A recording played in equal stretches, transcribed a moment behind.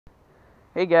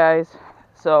Hey guys,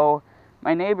 so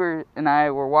my neighbor and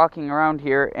I were walking around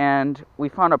here and we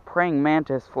found a praying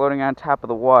mantis floating on top of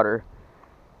the water.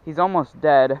 He's almost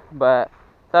dead, but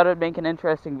thought it'd make an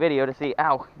interesting video to see.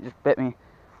 Ow, he just bit me. I'm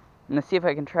gonna see if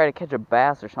I can try to catch a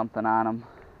bass or something on him.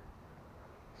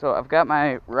 So I've got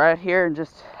my rod here and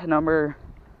just number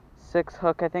 6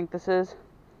 hook, I think this is.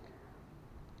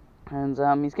 And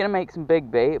he's gonna make some big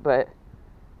bait, but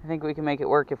I think we can make it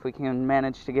work if we can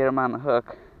manage to get him on the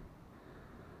hook.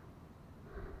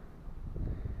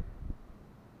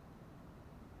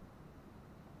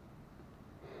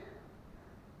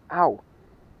 Ow.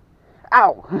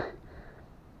 Ow!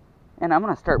 And I'm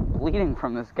gonna start bleeding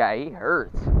from this guy. He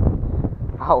hurts.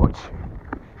 Ouch.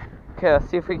 Okay, let's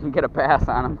see if we can get a pass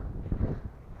on him.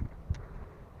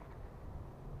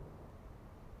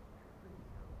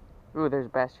 Ooh, there's a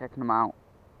bass checking him out.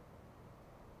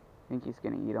 I think he's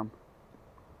gonna eat him.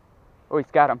 Oh,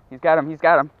 he's got him. He's got him. He's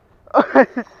got him.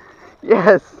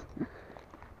 Yes!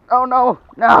 Oh, no!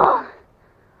 No!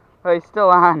 Oh, he's still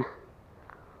on.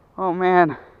 Oh,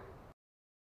 man.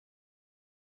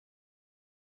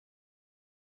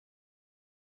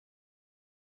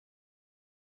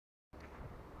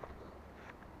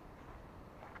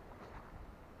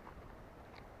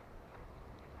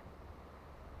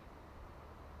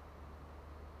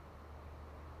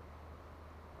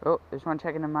 Oh, there's one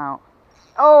checking him out.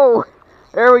 Oh!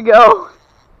 There we go!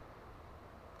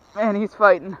 Man, he's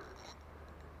fighting.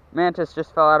 Mantis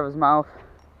just fell out of his mouth.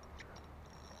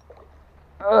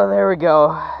 Oh, there we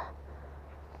go.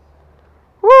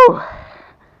 Woo!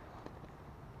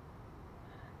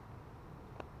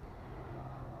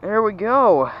 There we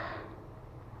go.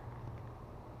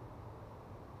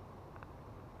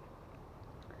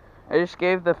 I just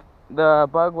gave the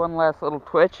bug one last little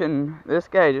twitch, and this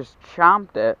guy just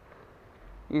chomped it.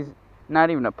 He's not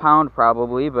even a pound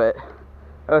probably, but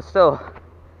it was still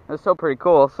pretty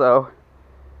cool. So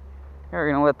we're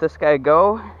gonna let this guy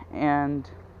go and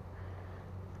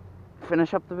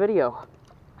finish up the video.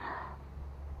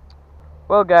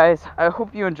 Well guys, I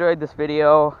hope you enjoyed this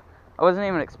video. I wasn't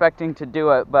even expecting to do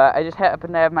it, but I just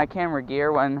happened to have my camera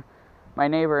gear when my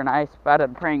neighbor and I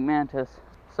spotted a praying mantis.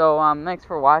 So thanks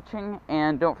for watching,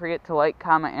 and don't forget to like,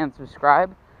 comment, and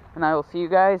subscribe, and I will see you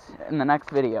guys in the next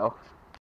video.